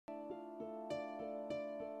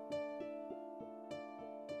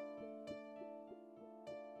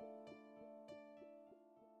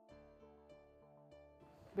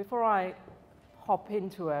before I hop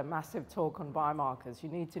into a massive talk on biomarkers, you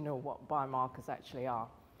need to know what biomarkers actually are.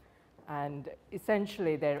 And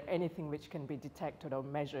essentially, they're anything which can be detected or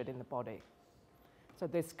measured in the body. So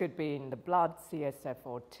this could be in the blood, CSF,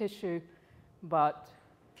 or tissue, but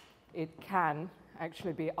it can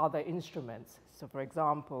actually be other instruments. So for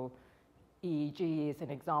example, EEG is an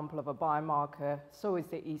example of a biomarker. So is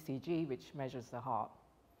the ECG, which measures the heart.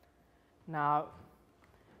 Now,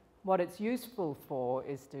 what it's useful for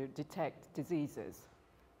is to detect diseases,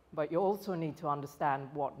 but you also need to understand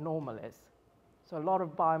what normal is. So a lot of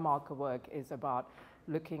biomarker work is about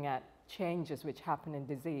looking at changes which happen in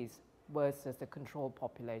disease versus the control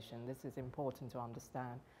population. This is important to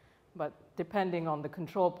understand. But depending on the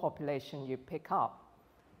control population you pick up,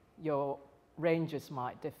 your ranges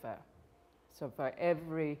might differ. So for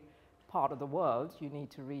every part of the world, you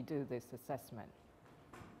need to redo this assessment.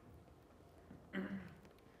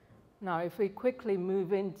 Now, if we quickly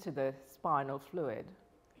move into the spinal fluid,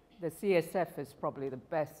 the CSF is probably the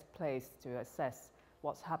best place to assess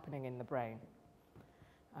what's happening in the brain.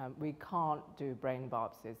 We can't do brain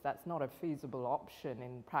biopsies. That's not a feasible option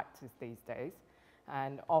in practice these days.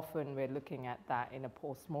 And often we're looking at that in a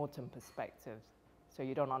post-mortem perspective. So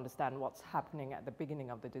you don't understand what's happening at the beginning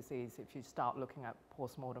of the disease if you start looking at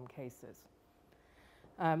post-mortem cases.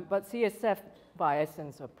 But CSF, by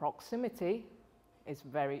essence of proximity, is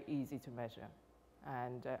very easy to measure.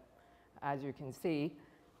 And as you can see,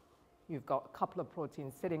 you've got a couple of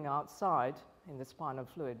proteins sitting outside in the spinal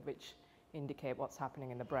fluid which indicate what's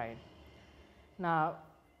happening in the brain. Now,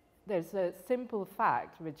 there's a simple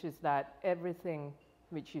fact, which is that everything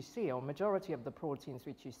which you see, or majority of the proteins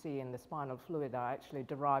which you see in the spinal fluid, are actually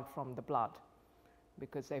derived from the blood,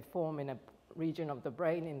 because they form in a region of the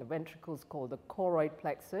brain in the ventricles called the choroid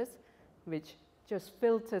plexus, which just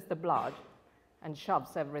filters the blood and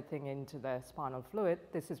shoves everything into the spinal fluid.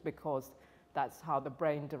 This is because that's how the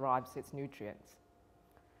brain derives its nutrients.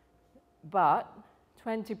 But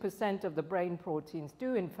 20% of the brain proteins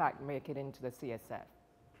do in fact make it into the CSF.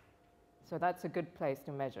 So that's a good place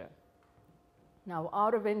to measure. Now,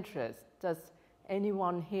 out of interest, does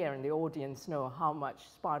anyone here in the audience know how much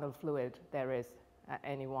spinal fluid there is at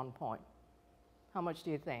any one point? How much do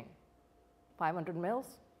you think? 500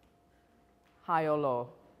 mils? High or low?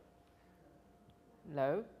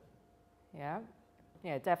 Low? Yeah?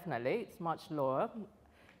 Yeah, definitely. It's much lower.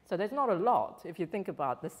 So there's not a lot if you think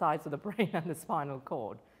about the size of the brain and the spinal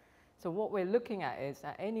cord. So what we're looking at is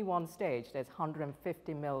at any one stage, there's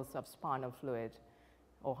 150 mils of spinal fluid,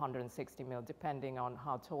 or 160 mil, depending on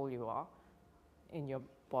how tall you are, in your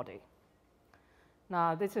body.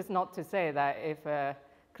 Now, this is not to say that if a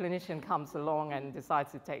clinician comes along and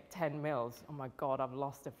decides to take 10 mils, oh my God, I've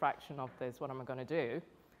lost a fraction of this, what am I going to do?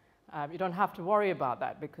 You don't have to worry about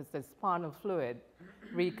that, because the spinal fluid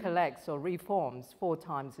recollects or reforms 4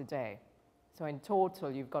 times a day. So in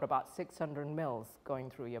total, you've got about 600 mils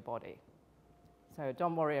going through your body. So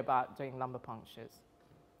don't worry about doing lumbar punctures.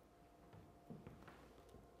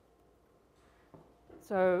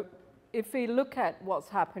 So if we look at what's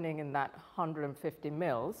happening in that 150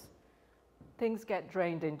 mils, things get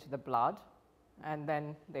drained into the blood, and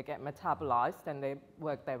then they get metabolized, and they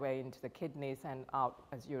work their way into the kidneys and out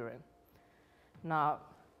as urine. Now,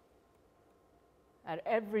 at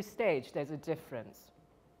every stage, there's a difference.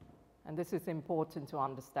 And this is important to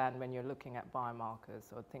understand when you're looking at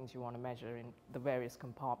biomarkers or things you want to measure in the various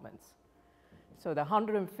compartments. So the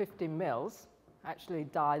 150 mils actually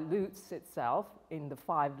dilutes itself in the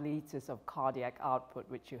 5 liters of cardiac output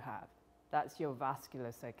which you have. That's your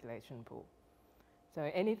vascular circulation pool. So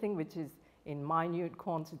anything which is in minute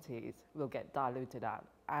quantities will get diluted out.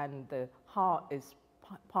 And the heart is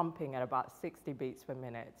pumping at about 60 beats per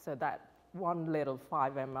minute. So that one little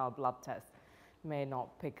 5 ml blood test may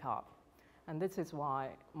not pick up. And this is why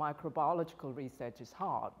microbiological research is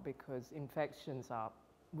hard, because infections are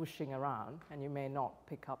whooshing around and you may not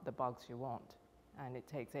pick up the bugs you want. And it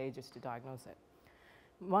takes ages to diagnose it.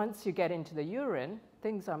 Once you get into the urine,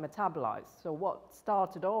 things are metabolized. So what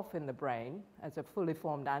started off in the brain as a fully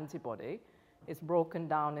formed antibody is broken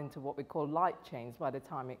down into what we call light chains by the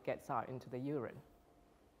time it gets out into the urine.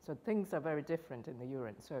 So things are very different in the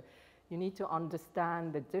urine. So you need to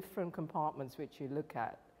understand the different compartments which you look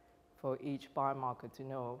at for each biomarker to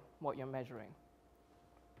know what you're measuring.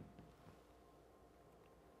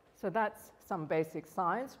 So that's some basic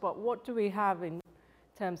science, but what do we have in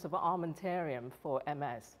terms of armamentarium for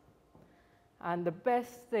MS? And the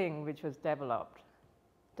best thing which was developed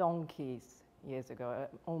donkeys years ago,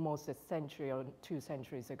 almost a century or 2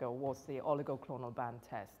 centuries ago, was the oligoclonal band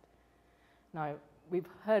test. Now, we've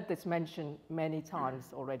heard this mentioned many times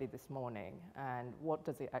already this morning, and what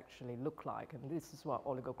does it actually look like? And this is what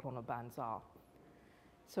oligoclonal bands are.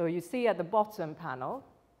 So you see at the bottom panel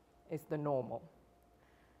is the normal.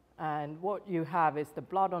 And what you have is the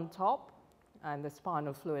blood on top and the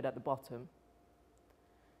spinal fluid at the bottom.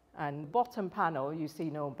 And bottom panel, you see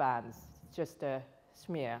no bands, just a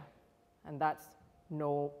smear, and that's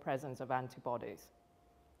no presence of antibodies.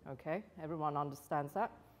 Okay, everyone understands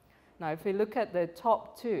that? Now, if we look at the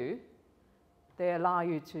top two, they allow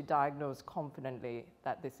you to diagnose confidently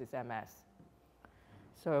that this is MS.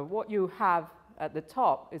 So what you have at the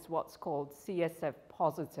top is what's called CSF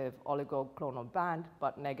positive oligoclonal band,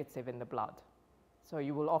 but negative in the blood. So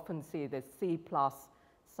you will often see the C+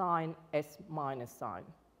 sign, S- sign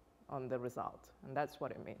on the result, and that's what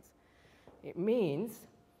it means. It means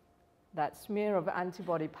that smear of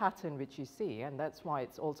antibody pattern which you see, and that's why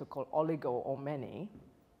it's also called oligo or many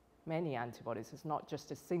antibodies, it's not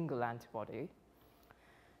just a single antibody,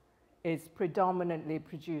 is predominantly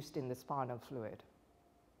produced in the spinal fluid.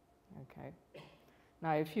 Okay.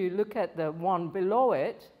 Now, if you look at the one below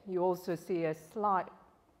it, you also see a slight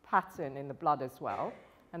pattern in the blood as well,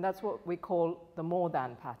 and that's what we call the more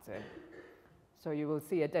than pattern. So you will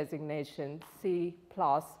see a designation C+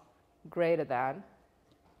 greater than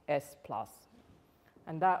S+.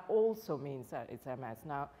 And that also means that it's MS.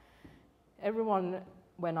 Now, everyone,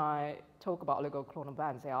 when I talk about oligoclonal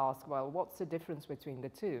bands, they ask, well, what's the difference between the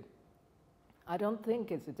two? I don't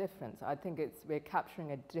think it's a difference. I think we're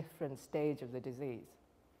capturing a different stage of the disease.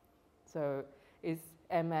 So is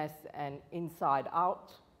MS an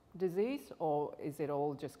inside-out disease, or is it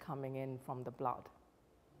all just coming in from the blood?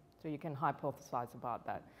 So you can hypothesize about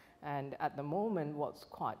that. And at the moment, what's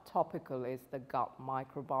quite topical is the gut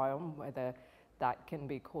microbiome, whether that can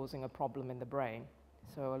be causing a problem in the brain.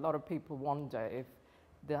 So a lot of people wonder if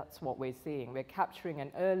that's what we're seeing. We're capturing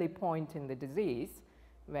an early point in the disease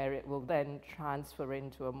where it will then transfer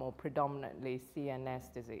into a more predominantly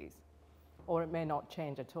CNS disease. Or it may not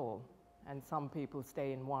change at all, and some people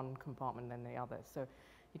stay in one compartment than the other. So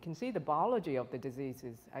you can see the biology of the disease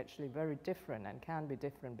is actually very different and can be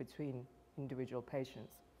different between individual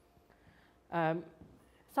patients.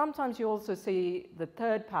 Sometimes you also see the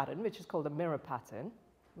third pattern, which is called the mirror pattern,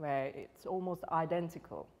 where it's almost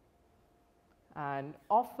identical. And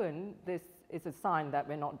often this is a sign that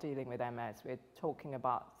we're not dealing with MS. We're talking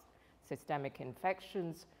about systemic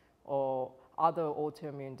infections or other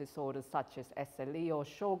autoimmune disorders such as SLE or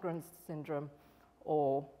Sjogren's syndrome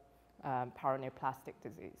or paraneoplastic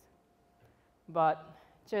disease. But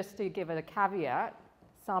just to give it a caveat,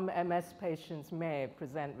 some MS patients may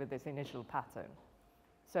present with this initial pattern.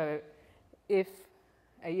 So if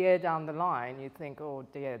a year down the line you think, oh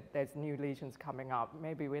dear, there's new lesions coming up,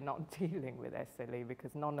 maybe we're not dealing with SLE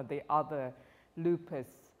because none of the other lupus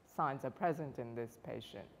signs are present in this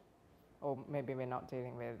patient, or maybe we're not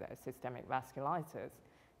dealing with systemic vasculitis,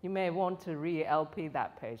 you may want to re-LP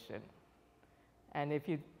that patient. And if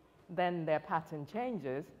then their pattern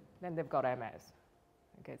changes, then they've got MS.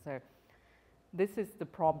 Okay, so this is the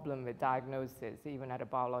problem with diagnosis, even at a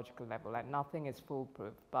biological level, and nothing is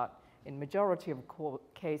foolproof. But in majority of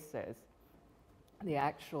cases, the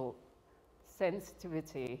actual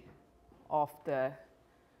sensitivity of the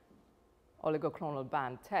oligoclonal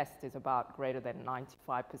band test is about greater than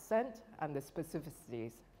 95%, and the specificity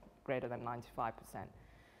is greater than 95%.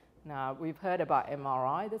 Now, we've heard about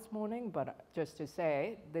MRI this morning, but just to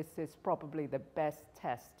say, this is probably the best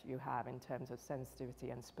test you have in terms of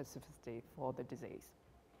sensitivity and specificity for the disease.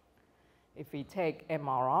 If we take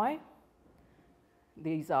MRI,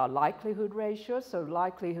 these are likelihood ratios. So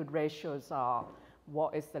likelihood ratios are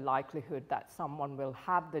what is the likelihood that someone will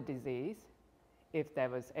have the disease if there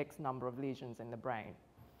was X number of lesions in the brain,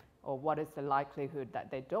 or what is the likelihood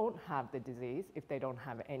that they don't have the disease if they don't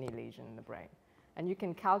have any lesion in the brain. And you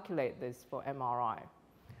can calculate this for MRI.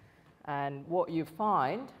 And what you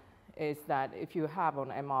find is that if you have on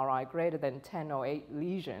MRI greater than 10 or 8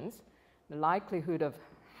 lesions, the likelihood of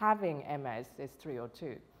having MS is 3 or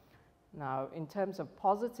 2. Now, in terms of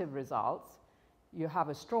positive results, you have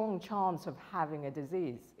a strong chance of having a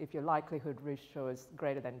disease if your likelihood ratio is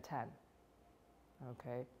greater than 10.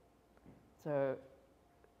 Okay, so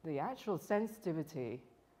the actual sensitivity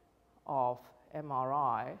of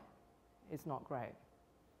MRI is not great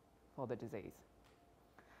for the disease.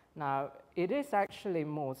 Now, it is actually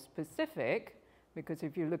more specific because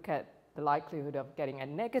if you look at the likelihood of getting a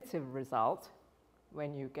negative result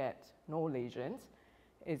when you get no lesions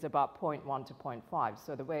is about 0.1 to 0.5.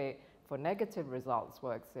 So the way for negative results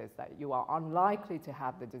works is that you are unlikely to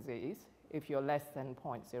have the disease if you're less than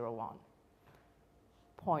 0.01.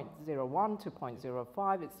 0.01 to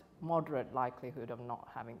 0.05, it's moderate likelihood of not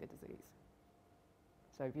having the disease.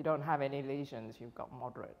 So if you don't have any lesions, you've got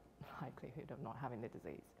moderate likelihood of not having the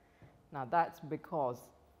disease. Now that's because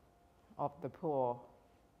of the poor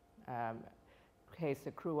case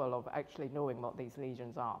accrual of actually knowing what these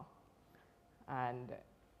lesions are. And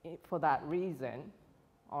for that reason,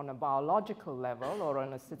 on a biological level or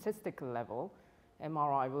on a statistical level,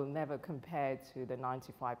 MRI will never compare to the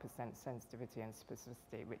 95% sensitivity and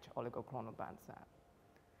specificity which oligoclonal bands have.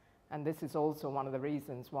 And this is also one of the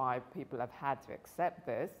reasons why people have had to accept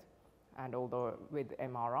this. And although with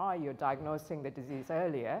MRI you're diagnosing the disease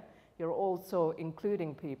earlier, you're also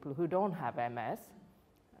including people who don't have MS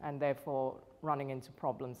and therefore running into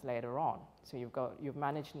problems later on. So you've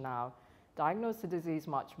managed now diagnose the disease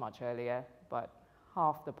much, much earlier, but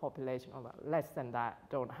half the population, or less than that,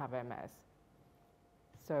 don't have MS.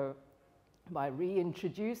 So by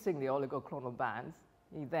reintroducing the oligoclonal bands,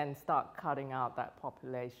 you then start cutting out that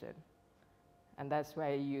population. And that's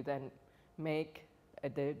where you then make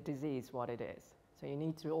the disease what it is. So you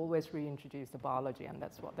need to always reintroduce the biology, and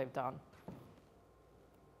that's what they've done.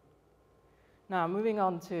 Now, moving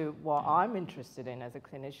on to what I'm interested in as a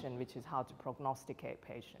clinician, which is how to prognosticate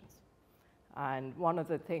patients. And one of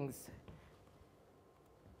the things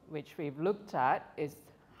which we've looked at is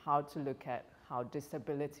how to look at how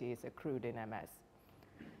disability is accrued in MS.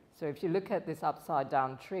 So if you look at this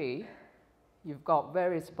upside-down tree, you've got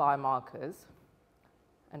various biomarkers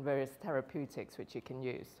and various therapeutics which you can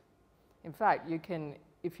use. In fact, you can,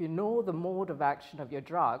 if you know the mode of action of your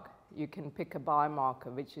drug, you can pick a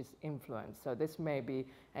biomarker which is influenced. So this may be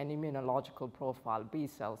an immunological profile, B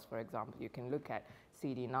cells, for example. You can look at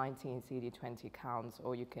CD19, CD20 counts,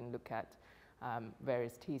 or you can look at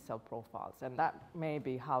various T cell profiles, and that may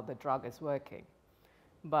be how the drug is working.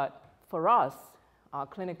 But for us, our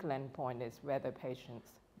clinical endpoint is whether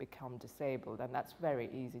patients become disabled, and that's very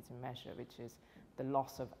easy to measure, which is the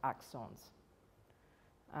loss of axons.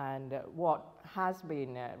 And what has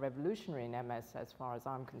been revolutionary in MS, as far as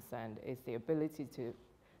I'm concerned, is the ability to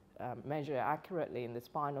measure accurately in the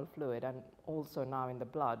spinal fluid and also now in the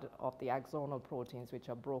blood of the axonal proteins which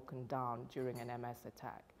are broken down during an MS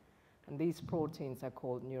attack. And these proteins are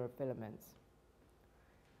called neurofilaments.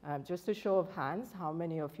 Just a show of hands, how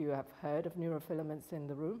many of you have heard of neurofilaments in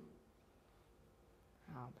the room?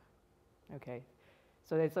 Okay,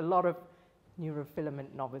 so there's a lot of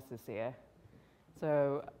neurofilament novices here.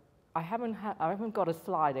 So I haven't got a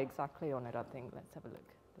slide exactly on it, I think. Let's have a look.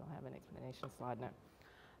 Do I have an explanation slide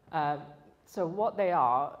now? So what they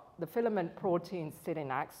are, the filament proteins sit in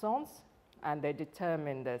axons, and they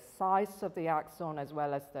determine the size of the axon as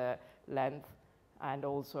well as the length and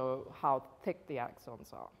also how thick the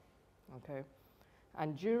axons are, okay?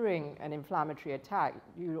 And during an inflammatory attack,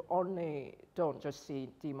 you only don't just see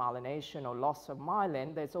demyelination or loss of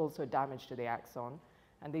myelin, there's also damage to the axon,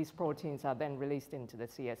 and these proteins are then released into the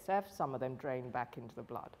CSF, some of them drain back into the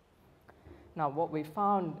blood. Now, what we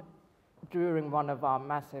found during one of our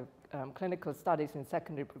massive clinical studies in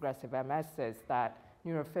secondary progressive MS is that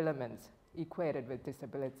neurofilaments equated with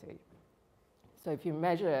disability. So if you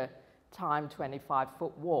measure time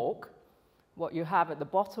 25-foot walk, what you have at the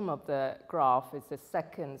bottom of the graph is the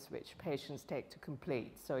seconds which patients take to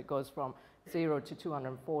complete. So it goes from 0 to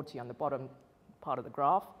 240 on the bottom part of the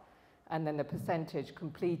graph, and then the percentage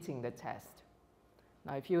completing the test.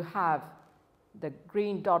 Now, if you have the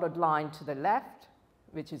green dotted line to the left,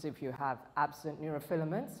 which is if you have absent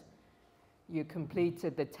neurofilaments, you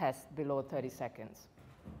completed the test below 30 seconds.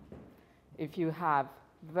 If you have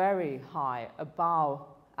very high, above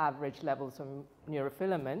average levels of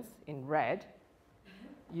neurofilaments in red,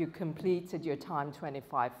 you completed your time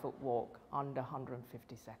 25-foot walk under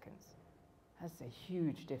 150 seconds. That's a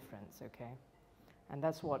huge difference, okay? And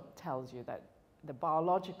that's what tells you that the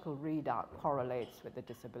biological readout correlates with the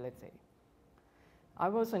disability. I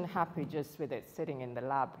wasn't happy just with it sitting in the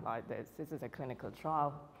lab like this. This is a clinical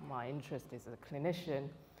trial. My interest is as a clinician,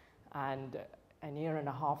 and a year and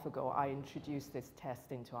a half ago, I introduced this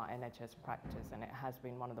test into our NHS practice, and it has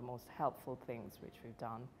been one of the most helpful things which we've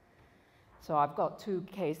done. So I've got two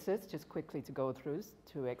cases, just quickly to go through,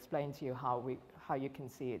 to explain to you how you can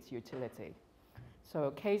see its utility. So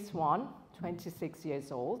case 1, 26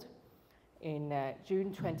 years old. In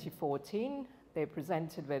June 2014, they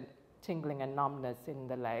presented with tingling and numbness in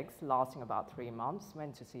the legs, lasting about 3 months,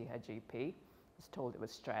 went to see her GP, was told it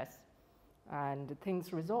was stress, and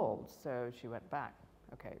things resolved, so she went back.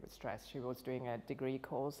 Okay, with stress. She was doing a degree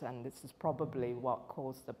course, and this is probably what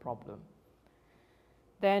caused the problem.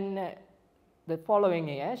 Then the following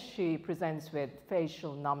year, she presents with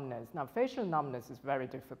facial numbness. Now, facial numbness is very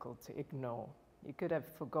difficult to ignore. You could have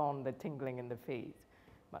forgone the tingling in the feet,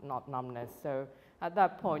 but not numbness. So at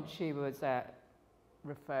that point, she was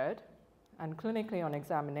referred. And clinically on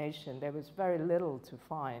examination, there was very little to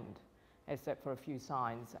find except for a few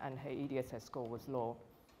signs, and her EDSS score was low.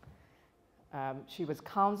 She was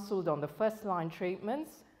counseled on the first-line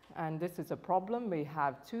treatments, and this is a problem. We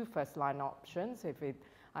have 2 first-line options.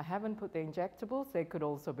 I haven't put the injectables, they could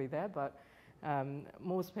also be there, but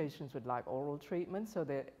most patients would like oral treatment. So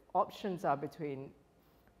the options are between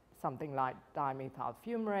something like dimethyl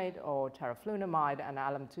fumarate or teriflunomide and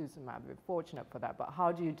alemtuzumab. We're fortunate for that, but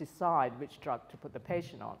how do you decide which drug to put the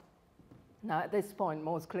patient on? Now, at this point,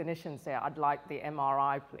 most clinicians say, I'd like the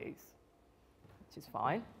MRI, please, which is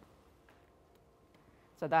fine.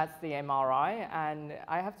 So that's the MRI, and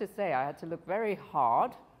I have to say, I had to look very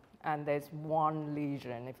hard, and there's one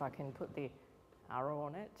lesion, if I can put the arrow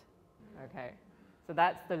on it. Okay, so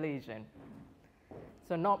that's the lesion.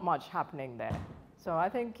 So not much happening there. So I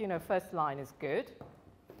think, first line is good.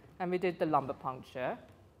 And we did the lumbar puncture,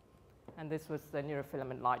 and this was the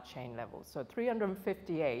neurofilament light chain level. So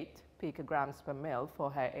 358 picograms per mil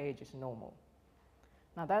for her age is normal.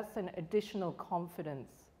 Now that's an additional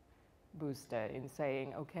confidence booster in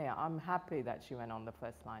saying, okay, I'm happy that she went on the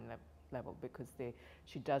first line level because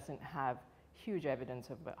she doesn't have huge evidence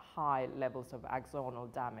of high levels of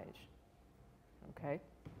axonal damage. Okay.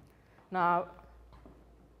 Now,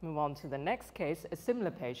 move on to the next case, a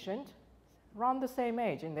similar patient, around the same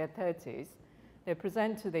age, in their 30s. They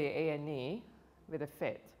present to the A&E with a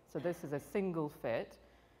fit. So this is a single fit,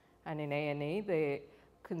 and in A&E, the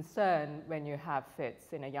concern when you have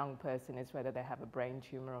fits in a young person is whether they have a brain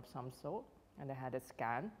tumor of some sort, and they had a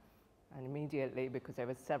scan, and immediately, because there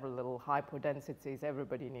were several little hypodensities,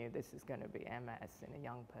 everybody knew this is going to be MS in a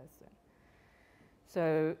young person.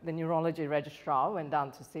 So the neurology registrar went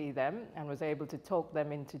down to see them and was able to talk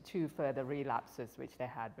them into 2 further relapses which they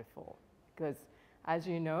had before. Because, as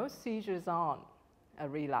you know, seizures aren't a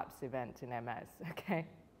relapse event in MS, okay?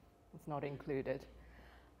 It's not included.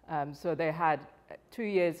 So they had 2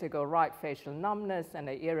 years ago right facial numbness and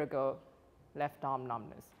a year ago left arm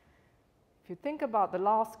numbness. If you think about the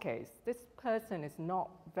last case, this person is not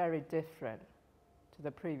very different to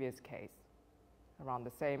the previous case. Around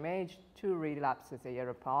the same age, 2 relapses a year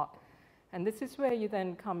apart. And this is where you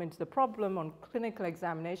then come into the problem on clinical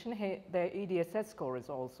examination. Their EDSS score is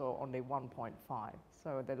also only 1.5.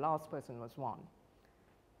 So the last person was 1.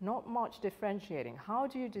 Not much differentiating. How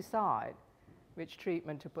do you decide which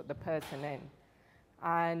treatment to put the person in?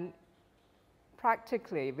 And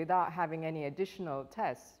practically, without having any additional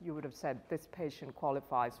tests, you would have said this patient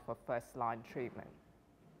qualifies for first-line treatment.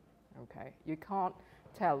 Okay, you can't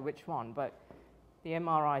tell which one, but the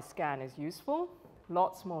MRI scan is useful.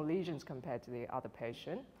 Lots more lesions compared to the other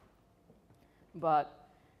patient. But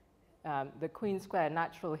the Queen Square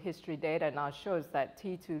natural history data now shows that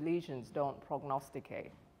T2 lesions don't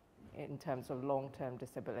prognosticate in terms of long-term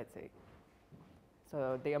disability.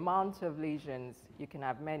 So the amount of lesions, you can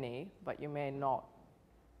have many, but you may not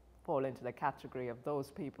fall into the category of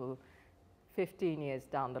those people 15 years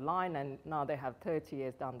down the line, and now they have 30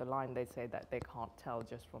 years down the line, they say that they can't tell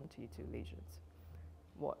just from T2 lesions.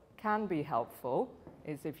 What can be helpful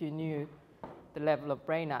is if you knew the level of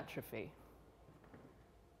brain atrophy,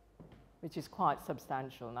 which is quite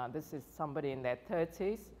substantial. Now, this is somebody in their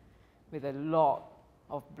 30s with a lot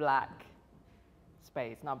of black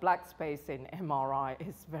space. Now, black space in MRI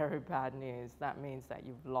is very bad news. That means that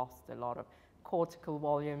you've lost a lot of cortical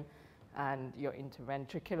volume and your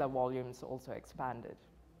interventricular volumes also expanded.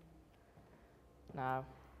 Now,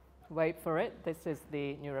 wait for it. This is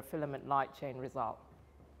the neurofilament light chain result.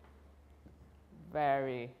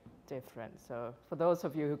 Very different. So for those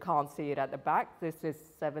of you who can't see it at the back, this is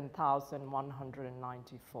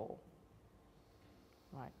 7,194.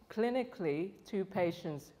 Right. Clinically, 2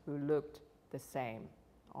 patients who looked the same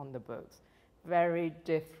on the books. Very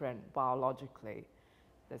different biologically.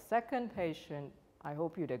 The second patient, I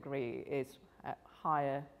hope you'd agree, is at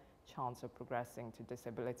higher chance of progressing to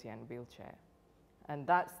disability and wheelchair. And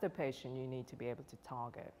that's the patient you need to be able to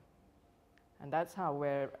target. And that's how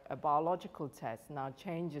a biological test now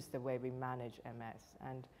changes the way we manage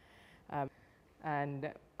MS.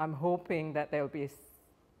 And I'm hoping that there will be a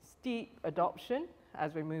steep adoption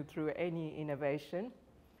as we move through any innovation.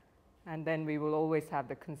 And then we will always have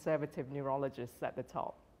the conservative neurologists at the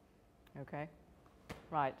top. Okay?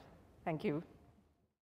 Right. Thank you.